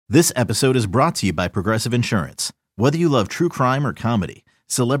This episode is brought to you by Progressive Insurance. Whether you love true crime or comedy,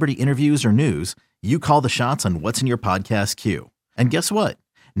 celebrity interviews or news, you call the shots on what's in your podcast queue. And guess what?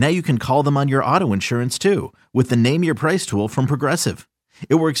 Now you can call them on your auto insurance too with the Name Your Price tool from Progressive.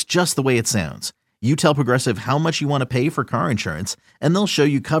 It works just the way it sounds. You tell Progressive how much you want to pay for car insurance, and they'll show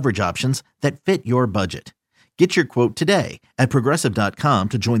you coverage options that fit your budget. Get your quote today at Progressive.com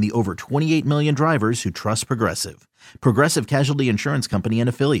to join the over 28 million drivers who trust Progressive. Progressive Casualty Insurance Company and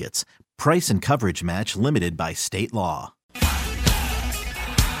Affiliates. Price and coverage match limited by state law.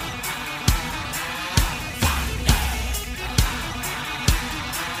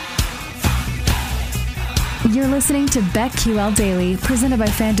 You're listening to BetQL Daily, presented by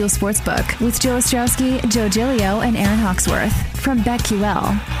FanDuel Sportsbook, with Joe Ostrowski, Joe Giglio, and Aaron Hawksworth from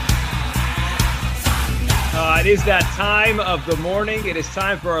BetQL. It is that time of the morning. It is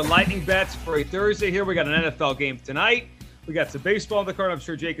time for our lightning bets for a Thursday here. We got an NFL game tonight. We got some baseball on the card. I'm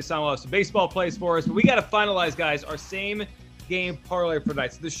sure Jake Hassan will have some baseball plays for us. But we got to finalize, guys, our same game parlay for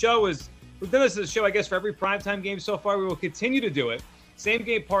tonight. So the show is, we've done this as a show, I guess, for every primetime game so far. We will continue to do it. Same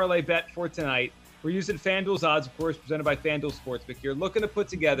game parlay bet for tonight. We're using FanDuel's odds, of course, presented by FanDuel Sportsbook. You're looking to put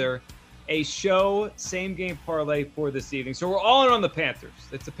together a show same game parlay for this evening. So we're all in on the Panthers.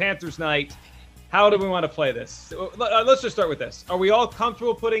 It's a Panthers night. How do we want to play this? Let's just start with this. Are we all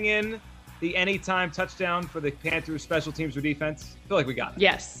comfortable putting in the anytime touchdown for the Panthers special teams or defense? I feel like we got it.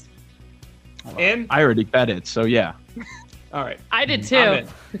 Yes. In? I already bet it, so yeah. All right. I did too. I'm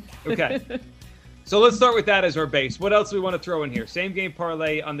in. Okay. So let's start with that as our base. What else do we want to throw in here? Same game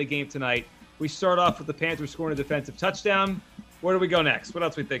parlay on the game tonight. We start off with the Panthers scoring a defensive touchdown. Where do we go next? What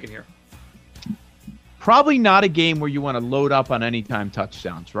else are we thinking here? Probably not a game where you want to load up on anytime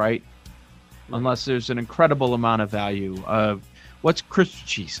touchdowns, right? Unless there's an incredible amount of value. What's Chris?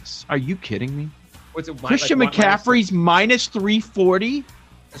 Jesus, are you kidding me? What's it? Christian McCaffrey's minus 340.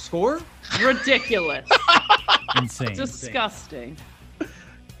 A score? Ridiculous. Insane. Disgusting.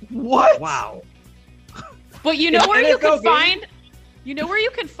 What? Wow. But you know where you can NFL find? You know where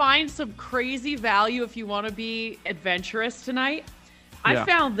you can find some crazy value if you want to be adventurous tonight? Yeah. I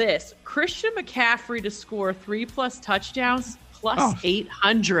found this. Christian McCaffrey to score 3+ touchdowns plus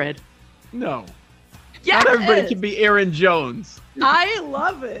 800. No. Yes. Not everybody can be Aaron Jones. I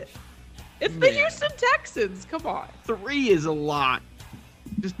love it. It's the Houston Texans. Come on. 3 is a lot.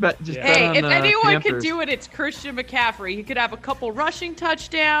 Just bet. Hey, on if anyone Panthers. could do it, it's Christian McCaffrey. He could have a couple rushing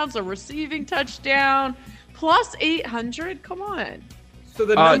touchdowns, a receiving touchdown, plus 800. Come on. So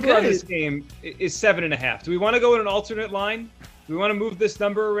the number on this game is 7.5. Do we want to go in an alternate line? Do we want to move this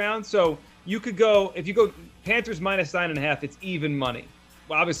number around? So you could go, if you go Panthers minus 9.5, it's even money.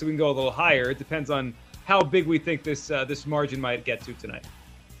 Well, obviously we can go a little higher. It depends on how big we think this margin might get to tonight.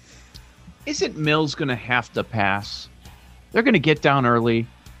 Isn't Mills going to have to pass? They're going to get down early.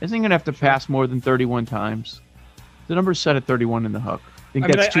 Isn't he going to have to pass more than 31 times? The number's set at 31 in the hook. Think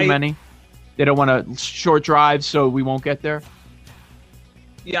that's too many? They don't want to short drive, so we won't get there?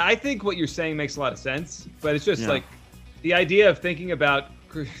 Yeah, I think what you're saying makes a lot of sense, but it's just like the idea of thinking about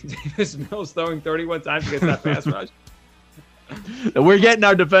Davis Mills throwing 31 times against that pass rush. We're getting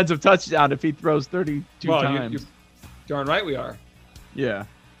our defensive touchdown if he throws 32 times. You're darn right we are. Yeah.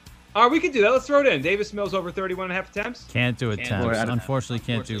 All right, we can do that. Let's throw it in. Davis Mills over 31.5 attempts. Can't do attempts. Unfortunately,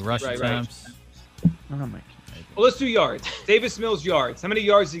 can't do rush attempts. Well, let's do yards. Davis Mills yards. How many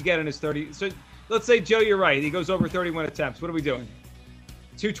yards did he get in his 30? So let's say, Joe, you're right. He goes over 31 attempts. What are we doing?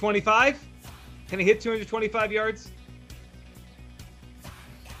 225? Can he hit 225 yards?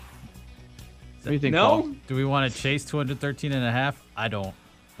 What do you think, No? Paul? Do we want to chase 213.5? I don't.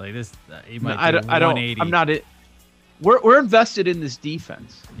 Like this, he might I do don't. 180. I'm not it. We're invested in this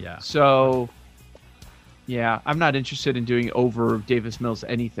defense. Yeah. So, yeah, I'm not interested in doing over Davis Mills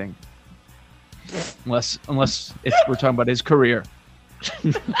anything, unless we're talking about his career.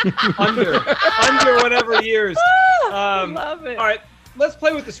 under whatever years. I love it. All right, let's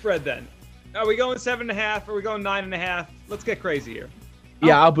play with the spread then. Are we going 7.5? Are we going 9.5? Let's get crazy here.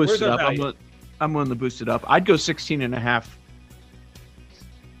 Yeah, I'll boost where's it our up. value? I'm willing to boost it up. I'd go 16.5.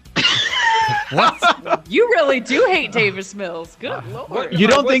 What? You really do hate Davis Mills. Good Lord. You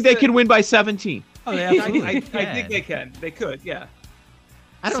don't think they the- can win by 17? Oh, they I absolutely think they can. They could, yeah.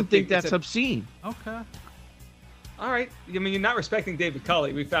 I don't think that's obscene. Okay. All right. I mean, you're not respecting David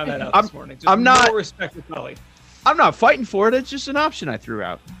Culley. We found that out this morning. Just I'm not- no respect for Culley. I'm not fighting for it. It's just an option I threw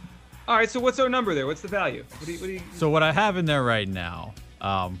out. All right, so what's our number there? What's the value? What do you So what I have in there right now,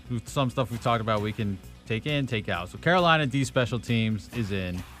 some stuff we've talked about we can take in, take out. So Carolina D special teams is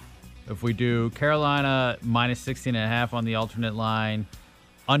in. If we do Carolina minus 16.5 on the alternate line,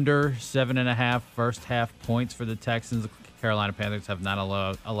 under 7.5 first half points for the Texans. Carolina Panthers have not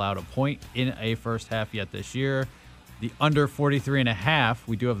allowed a point in a first half yet this year. The under 43.5,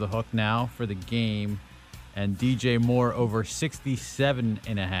 we do have the hook now for the game. And DJ Moore over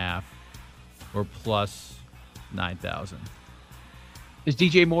 67.5 or plus 9,000. Is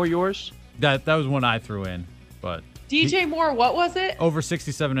DJ Moore yours? That was one I threw in, but DJ Moore, what was it? over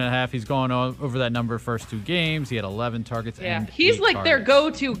 67.5. He's gone over that number first 2 games. He had 11 targets. Yeah, and he's 8 like targets. their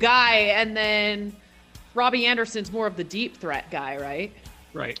go-to guy, and then Robbie Anderson's more of the deep threat guy, right?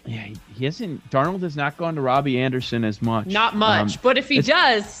 Right. Yeah, he hasn't. Darnold has not gone to Robbie Anderson as much. Not much, but if he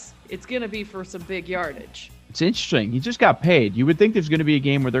does, it's going to be for some big yardage. It's interesting. He just got paid. You would think there's going to be a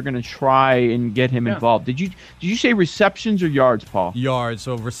game where they're going to try and get him involved. Did you say receptions or yards, Paul? Yards.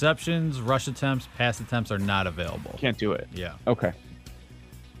 So receptions, rush attempts, pass attempts are not available. Can't do it. Yeah. Okay.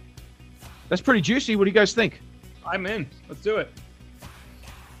 That's pretty juicy. What do you guys think? I'm in. Let's do it.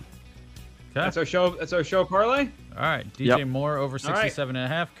 Okay. That's our show. That's our show parlay. All right. DJ Yep. Moore over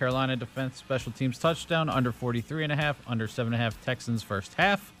 67.5. Carolina defense special teams touchdown under 43.5. Under 7.5. Texans first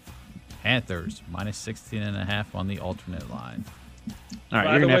half. Panthers minus 16.5 on the alternate line. All right,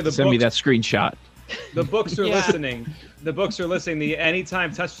 By you're the going to way, have to the send me that books- screenshot. The books are Yeah. listening. The books are listening. The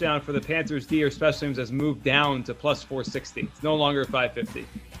anytime touchdown for the Panthers D or special teams has moved down to plus 460. It's no longer 550.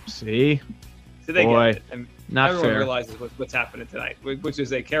 See? So they Boy, get it. And not everyone fair. realizes what's happening tonight, which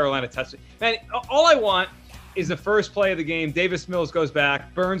is a Carolina touchdown. Man, all I want is the first play of the game. Davis Mills goes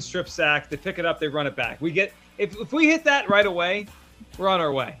back, Burns strip sack. They pick it up, they run it back. We get if we hit that right away, we're on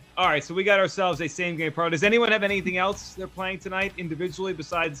our way. All right, so we got ourselves a same game pro. Does anyone have anything else they're playing tonight individually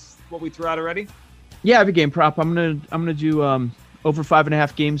besides what we threw out already? Yeah, I have a game prop. I'm gonna do over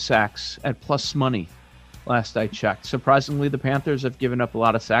 5.5 game sacks at plus money. Last I checked, surprisingly, the Panthers have given up a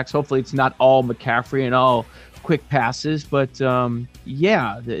lot of sacks. Hopefully, it's not all McCaffrey and all quick passes, but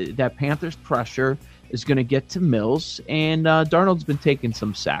that Panthers pressure is going to get to Mills, and Darnold's been taking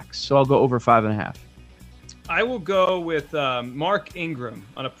some sacks, so I'll go over 5.5. I will go with Mark Ingram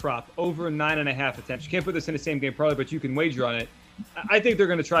on a prop over 9.5 attempts. You can't put this in the same game probably, but you can wager on it. I think they're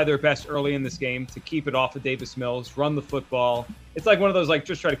going to try their best early in this game to keep it off of Davis Mills, run the football. It's like one of those, like,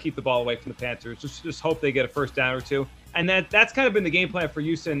 just try to keep the ball away from the Panthers. Just hope they get a first down or two. And that's kind of been the game plan for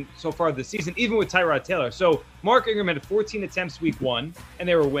Houston so far this season, even with Tyrod Taylor. So Mark Ingram had 14 attempts week 1, and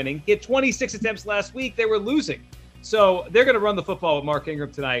they were winning. He had 26 attempts last week. They were losing. So they're going to run the football with Mark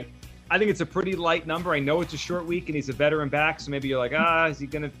Ingram tonight. I think it's a pretty light number. I know it's a short week, and he's a veteran back, so maybe you're like, is he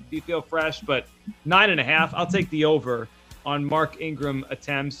going to feel fresh? But 9.5, I'll take the over on Mark Ingram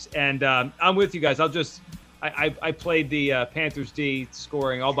attempts. And I'm with you guys. I played the Panthers D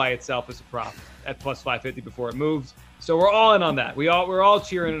scoring all by itself as a prop at plus 550 before it moved. So we're all in on that. We're all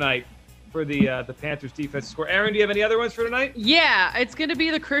cheering tonight for the Panthers defense score. Aaron, do you have any other ones for tonight? Yeah, it's going to be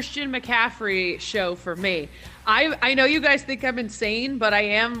the Christian McCaffrey show for me. I know you guys think I'm insane, but I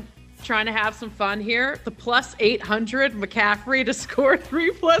am trying to have some fun here. The plus 800 McCaffrey to score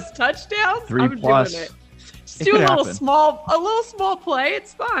 3+ touchdowns. 3+. I'm doing it. Just do a little small play.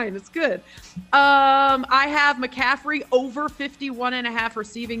 It's fine. It's good. I have McCaffrey over 51.5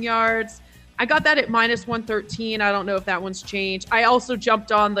 receiving yards. I got that at minus 113. I don't know if that one's changed. I also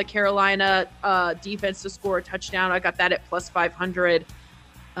jumped on the Carolina defense to score a touchdown. I got that at plus 500.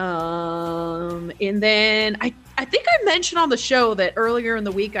 And then I think I mentioned on the show that earlier in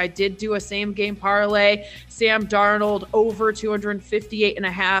the week I did do a same game parlay. Sam Darnold over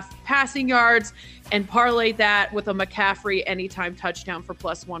 258.5 passing yards, and parlayed that with a McCaffrey anytime touchdown for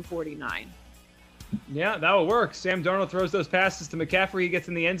plus 149. Yeah, that will work. Sam Darnold throws those passes to McCaffrey. He gets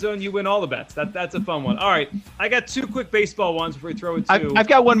in the end zone. You win all the bets. That's a fun one. All right, I got 2 quick baseball ones before we throw it to. I've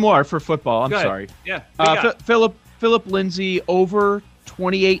got one more for football. I'm Go ahead. sorry. Yeah. Philip Lindsay over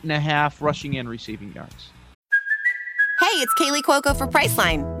 28.5 rushing and receiving yards. Hey, it's Kaylee Cuoco for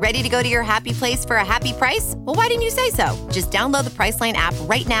Priceline. Ready to go to your happy place for a happy price? Well, why didn't you say so? Just download the Priceline app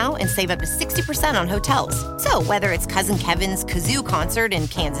right now and save up to 60% on hotels. So whether it's Cousin Kevin's Kazoo Concert in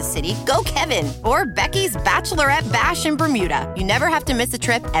Kansas City, go Kevin, or Becky's Bachelorette Bash in Bermuda, you never have to miss a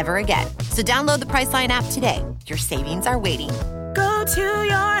trip ever again. So download the Priceline app today. Your savings are waiting. Go to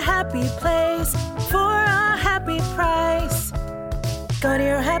your happy place for a happy price. Go to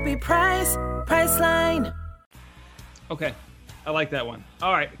your happy price, Priceline. Okay, I like that one.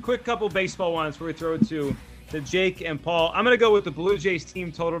 All right, quick couple baseball ones before we throw it to Jake and Paul. I'm going to go with the Blue Jays team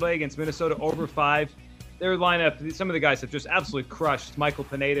total day against Minnesota over 5. Their lineup, some of the guys have just absolutely crushed. Michael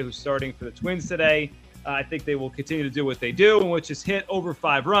Pineda, who's starting for the Twins today. I think they will continue to do what they do, which is hit over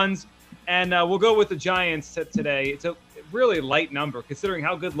 5 runs. And we'll go with the Giants today. It's a really light number considering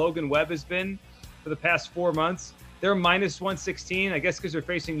how good Logan Webb has been for the past 4 months. They're minus 116, I guess because they're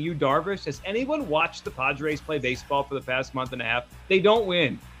facing Yu Darvish. Has anyone watched the Padres play baseball for the past month and a half? They don't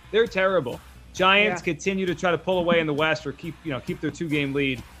win. They're terrible. Giants continue to try to pull away in the West or keep their 2-game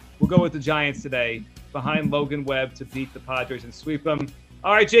lead. We'll go with the Giants today behind Logan Webb to beat the Padres and sweep them.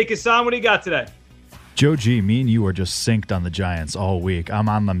 All right, Jake Hassan, what do you got today? Joe G, me and you are just synced on the Giants all week. I'm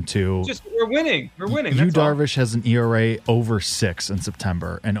on them too. We're winning. Yu Darvish has an ERA over 6 in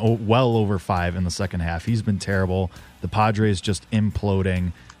September and well over 5 in the second half. He's been terrible. The Padres just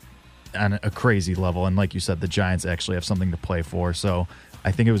imploding on a crazy level. And like you said, the Giants actually have something to play for. So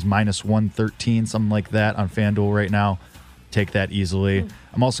I think it was minus 113, something like that on FanDuel right now. Take that easily.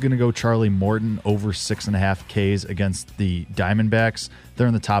 I'm also going to go Charlie Morton over 6.5 Ks against the Diamondbacks. They're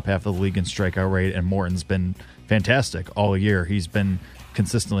in the top half of the league in strikeout rate, and Morton's been fantastic all year. He's been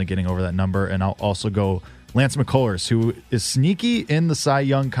consistently getting over that number. And I'll also go Lance McCullers, who is sneaky in the Cy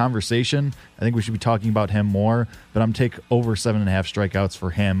Young conversation. I think we should be talking about him more, but I'm take over 7.5 strikeouts for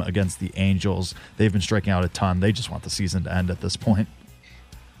him against the Angels. They've been striking out a ton. They just want the season to end at this point.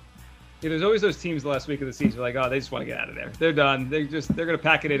 Yeah, there's always those teams the last week of the season like, oh, they just want to get out of there. They're done. They're going to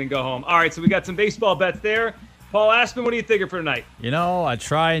pack it in and go home. All right, so we got some baseball bets there. Paul Aspen, what are you thinking for tonight? I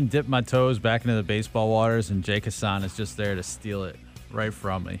try and dip my toes back into the baseball waters, and Jake Hassan is just there to steal it right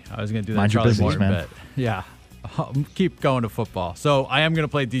from me. I was going to do that Mind Charlie your business, Morton man. bet. Yeah, I'll keep going to football. So I am going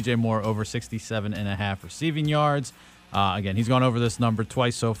to play DJ Moore over 67.5 receiving yards. Again, he's gone over this number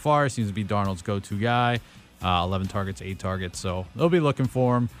twice so far. Seems to be Darnold's go-to guy. 11 targets, 8 targets. So they'll be looking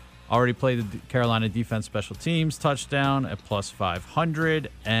for him. Already played the Carolina defense special teams touchdown at plus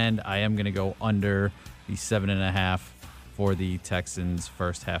 500, and I am going to go under the 7.5 for the Texans'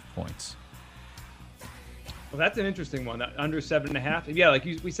 first half points. Well, that's an interesting one. Under 7.5. Yeah, like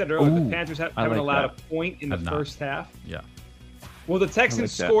we said earlier, the Panthers haven't allowed a point in the first half. Yeah. Will the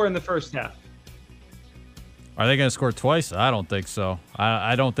Texans score in the first half? Are they going to score twice? I don't think so.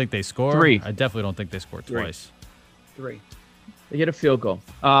 I don't think they score. 3. I definitely don't think they score twice. 3. They get a field goal.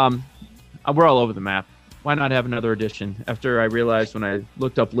 We're all over the map. Why not have another addition? After I realized when I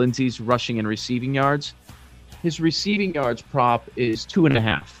looked up Lindsey's rushing and receiving yards, his receiving yards prop is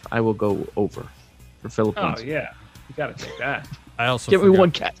 2.5. I will go over for Philippines. Oh, yeah. You got to take that. I also Give me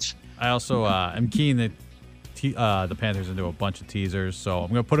one catch. I also am keen that the Panthers into a bunch of teasers, so I'm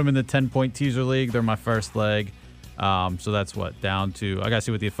going to put them in the 10-point teaser league. They're my first leg. So that's down to, I got to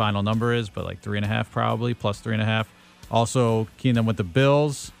see what the final number is, but like 3.5 probably, plus 3.5. Also, Keenum with the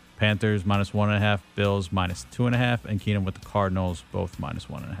Bills, Panthers minus 1.5, Bills minus 2.5, and Keenum with the Cardinals, both minus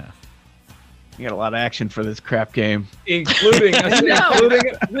 1.5. You got a lot of action for this crap game. Including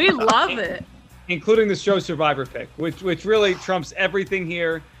we love it. Including the show Survivor pick, which really trumps everything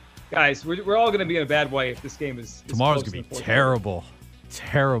here. Guys, we're all going to be in a bad way if this game is tomorrow's going to be terrible.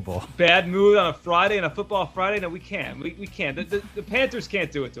 Terrible. Bad mood on a Friday, on a football Friday? No, we can't. We can't. The Panthers can't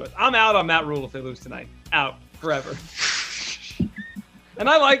do it to us. I'm out on Matt Rule if they lose tonight. Out. Forever. And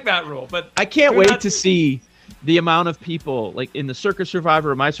I like Matt Rule, but I can't wait to see the amount of people like in the Circus Survivor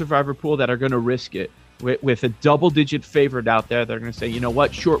or My Survivor pool that are going to risk it with a double-digit favorite out there. They're going to say, you know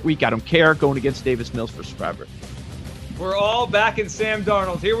what, short week, I don't care, going against Davis Mills for Survivor. We're all back in Sam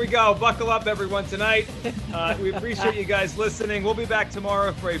Darnold. Here we go. Buckle up, everyone, tonight. We appreciate you guys listening. We'll be back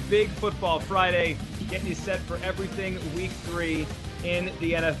tomorrow for a big football Friday, getting you set for everything week 3 in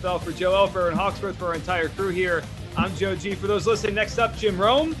the NFL. For Joe Elfer and Hawksworth, for our entire crew here, I'm Joe G. For those listening, next up, Jim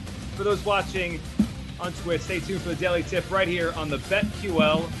Rome. For those watching on Twitch, stay tuned for the Daily Tip right here on the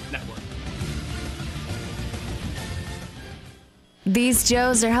BetQL Network. These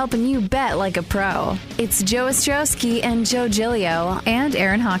Joes are helping you bet like a pro. It's Joe Ostrowski and Joe Giglio and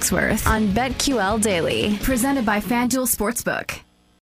Aaron Hawksworth on BetQL Daily, presented by FanDuel Sportsbook.